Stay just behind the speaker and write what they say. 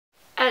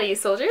Alrighty,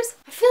 soldiers.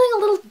 I'm feeling a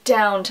little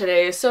down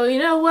today, so you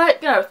know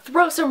what? Gonna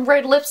throw some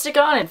red lipstick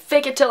on and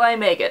fake it till I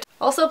make it.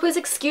 Also, please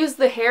excuse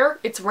the hair.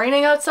 It's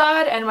raining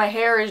outside and my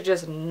hair is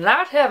just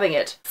not having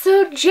it.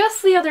 So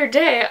just the other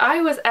day,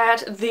 I was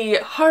at the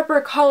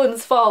Harper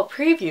Collins Fall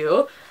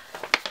Preview.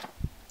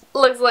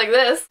 Looks like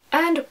this.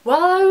 And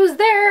while I was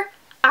there,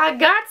 I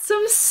got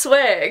some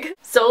swag.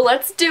 So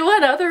let's do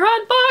another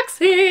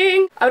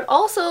unboxing! I would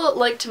also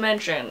like to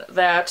mention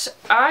that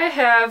I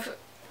have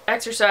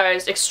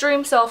exercised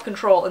extreme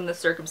self-control in this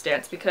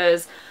circumstance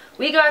because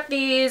we got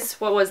these,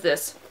 what was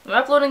this? I'm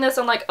uploading this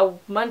on like a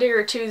Monday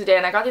or Tuesday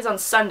and I got these on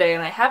Sunday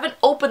and I haven't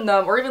opened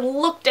them or even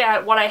looked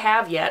at what I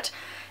have yet.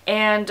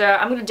 And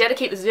I'm going to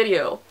dedicate this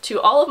video to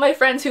all of my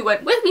friends who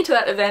went with me to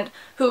that event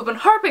who have been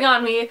harping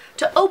on me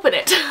to open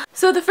it.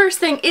 So the first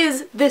thing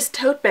is this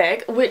tote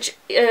bag, which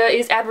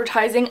is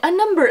advertising a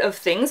number of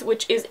things,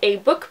 which is a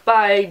book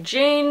by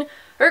Jane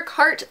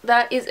Urquhart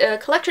that is a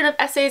collection of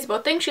essays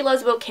about things she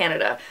loves about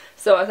Canada.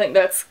 So I think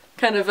that's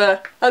kind of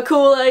a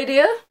cool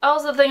idea.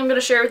 Also, the thing I'm going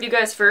to share with you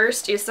guys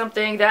first is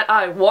something that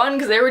I won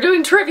because they were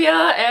doing trivia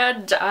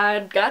and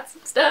I got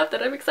some stuff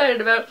that I'm excited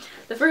about.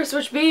 The first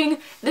which being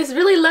this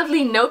really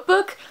lovely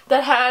notebook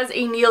that has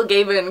a Neil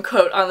Gaiman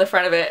quote on the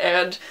front of it,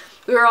 and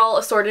we were all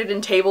assorted in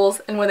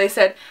tables, and when they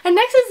said, and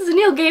next is a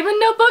Neil Gaiman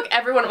notebook,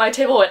 everyone at my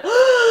table went,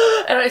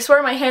 and I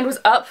swear my hand was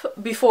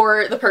up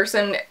before the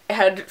person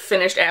had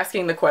finished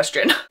asking the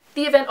question.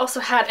 The event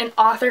also had an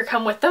author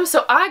come with them,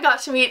 so I got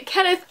to meet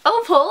Kenneth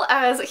Opel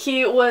as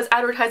he was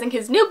advertising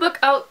his new book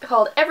out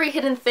called Every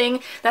Hidden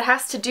Thing that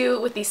has to do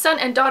with the son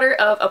and daughter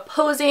of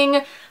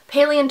opposing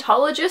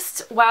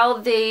paleontologists while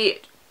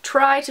they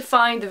try to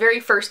find the very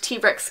first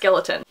T-Rex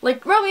skeleton.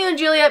 Like Romeo and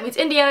Juliet meets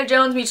Indiana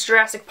Jones meets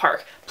Jurassic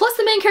Park. Plus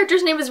the main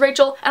character's name is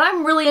Rachel, and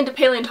I'm really into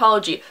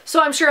paleontology,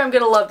 so I'm sure I'm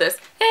gonna love this.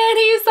 And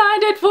he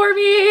signed it for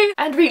me!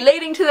 And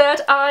relating to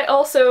that, I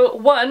also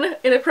won,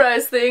 in a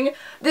prize thing,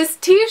 this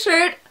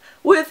t-shirt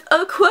with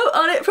a quote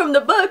on it from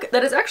the book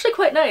that is actually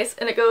quite nice,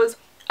 and it goes,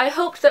 I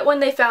hoped that when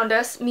they found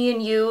us, me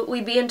and you,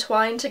 we'd be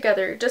entwined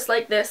together, just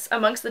like this,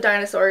 amongst the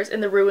dinosaurs in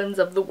the ruins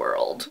of the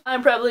world.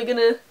 I'm probably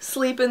gonna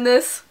sleep in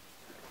this.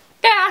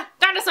 Yeah,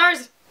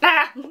 dinosaurs!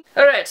 Ah!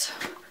 Alright,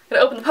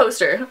 gonna open the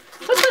poster.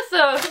 What's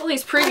with all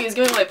these previews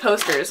giving away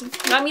posters?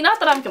 I mean, not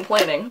that I'm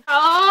complaining.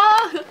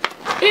 Aww!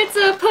 It's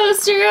a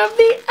poster of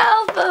the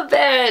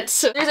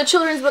alphabet! There's a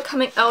children's book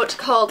coming out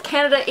called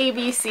Canada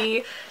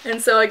ABC,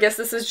 and so I guess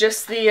this is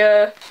just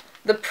the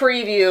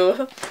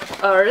preview.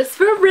 R is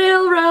for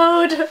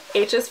railroad,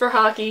 H is for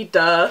hockey,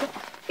 duh.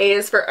 A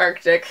is for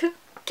Arctic.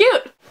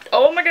 Cute!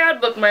 Oh my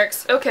god,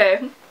 bookmarks.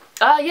 Okay.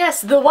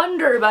 Yes, The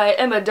Wonder by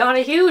Emma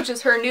Donoghue, which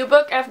is her new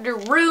book after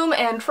Room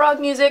and Frog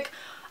Music.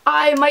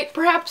 I might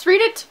perhaps read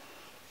it.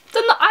 It's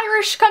in the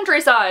Irish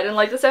countryside in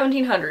like the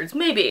 1700s,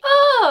 maybe.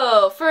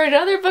 Oh, for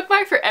another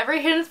bookmark for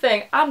Every Hidden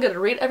Thing. I'm gonna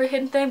read Every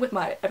Hidden Thing with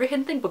my Every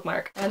Hidden Thing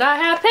bookmark. And I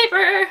have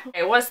paper!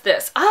 Okay, what's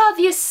this? Ah,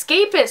 The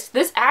Escapist!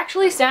 This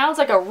actually sounds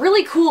like a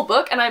really cool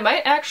book and I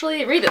might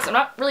actually read this. I'm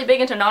not really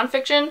big into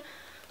nonfiction,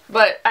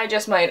 but I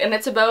just might. And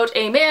it's about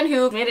a man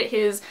who made it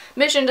his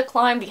mission to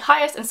climb the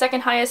highest and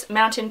second highest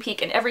mountain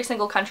peak in every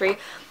single country,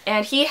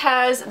 and he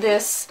has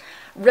this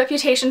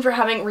reputation for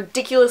having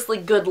ridiculously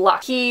good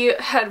luck. He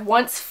had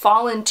once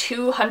fallen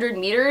 200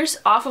 meters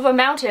off of a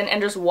mountain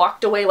and just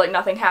walked away like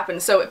nothing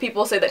happened, so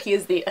people say that he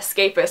is the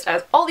escapist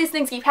as all these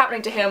things keep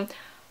happening to him,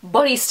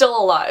 but he's still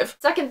alive.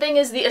 Second thing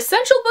is the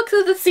Essential Books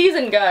of the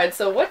Season guide.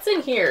 So what's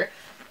in here?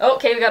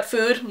 Okay, we got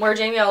food, more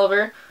Jamie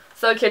Oliver.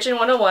 Thug Kitchen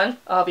 101,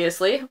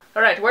 obviously.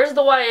 Alright, where's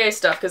the YA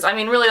stuff? Because, I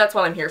mean, really that's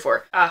what I'm here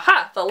for.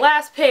 Aha! The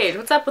last page!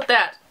 What's up with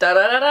that?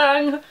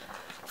 Da-da-da-dang!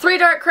 3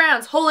 Dark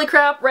Crowns, holy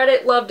crap,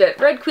 Reddit loved it.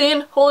 Red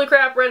Queen, holy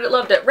crap, Reddit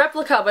loved it.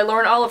 Replica by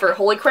Lauren Oliver,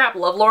 holy crap,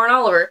 love Lauren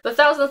Oliver. The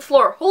 1000th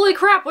Floor, holy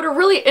crap, what a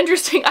really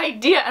interesting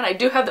idea, and I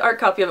do have the art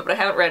copy of it, but I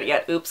haven't read it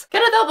yet, oops.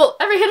 Kenneth Opel,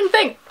 Every Hidden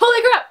Thing,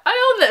 holy crap,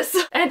 I own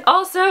this! And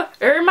also,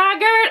 oh my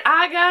god,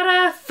 I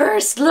got a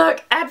first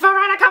look at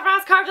Veronica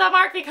Frost Carved Out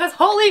Mark because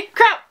holy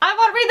crap, I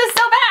want to read this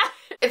so bad!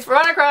 It's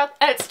Veronica Frost,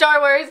 and it's Star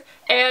Wars,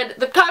 and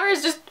the cover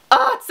is just,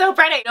 oh, it's so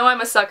pretty! No,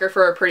 I'm a sucker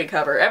for a pretty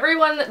cover.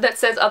 Everyone that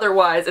says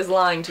otherwise is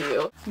lying to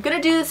you. I'm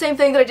gonna do the same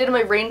thing that I did in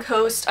my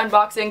Raincoast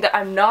unboxing, that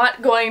I'm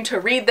not going to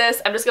read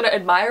this, I'm just gonna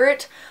admire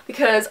it,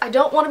 because I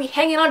don't want to be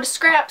hanging on to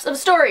scraps of a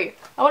story.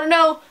 I want to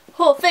know the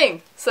whole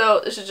thing.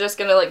 So this is just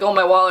gonna like go on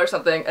my wall or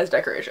something as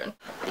decoration.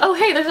 Oh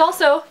hey, there's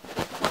also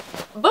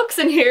books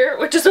in here,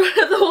 which is one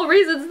of the whole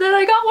reasons that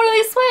I got one of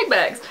these swag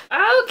bags.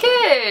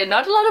 Okay,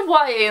 not a lot of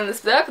YA in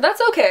this book, but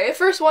that's okay.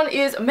 First one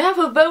is Map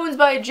of Bones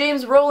by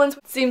James Rowlands.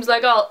 It seems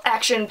like all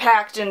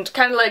action-packed and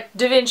kind of like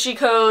Da Vinci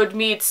Code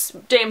meets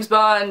James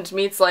Bond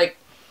meets like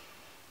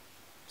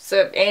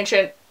some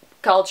ancient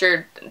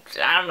culture,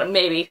 I don't know,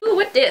 maybe. Ooh,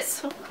 what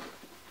this?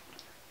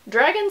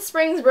 Dragon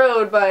Springs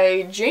Road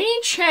by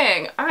Janie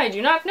Chang. I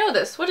do not know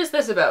this. What is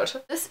this about?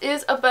 This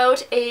is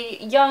about a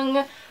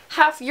young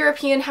half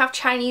European, half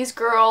Chinese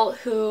girl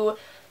who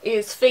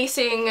is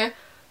facing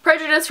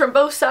prejudice from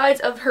both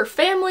sides of her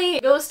family,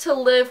 goes to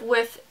live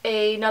with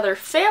another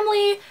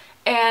family,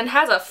 and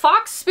has a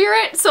fox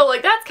spirit, so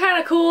like that's kind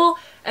of cool,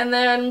 and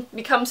then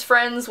becomes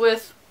friends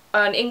with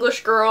an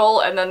English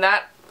girl, and then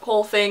that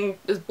whole thing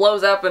just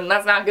blows up and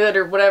that's not good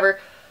or whatever.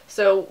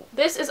 So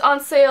this is on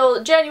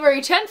sale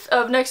January 10th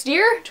of next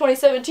year,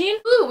 2017.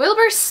 Ooh,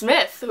 Wilbur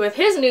Smith with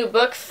his new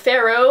book,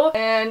 Pharaoh,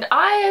 and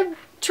I am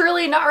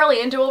truly not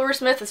really into Wilbur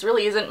Smith. This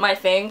really isn't my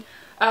thing.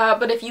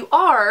 But if you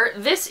are,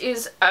 this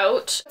is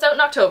out. It's out in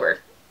October.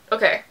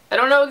 Okay, I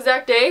don't know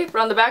exact day, but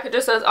on the back it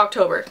just says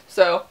October.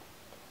 So,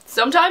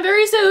 sometime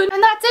very soon.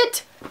 And that's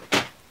it!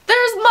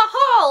 There's my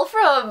haul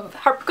from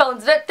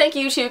HarperCollins. Thank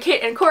you to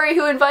Kate and Corey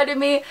who invited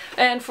me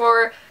and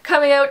for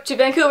coming out to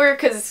Vancouver,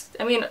 because,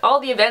 I mean, all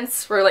the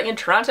events were like in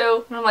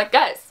Toronto, and I'm like,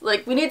 guys,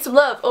 like, we need some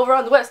love over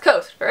on the West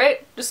Coast,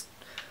 alright? Just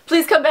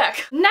please come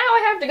back. Now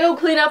I have to go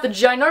clean out the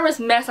ginormous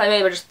mess I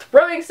made by just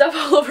throwing stuff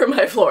all over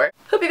my floor.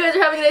 Hope you guys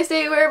are having a nice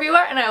day wherever you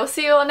are, and I will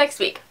see you all next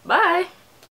week. Bye!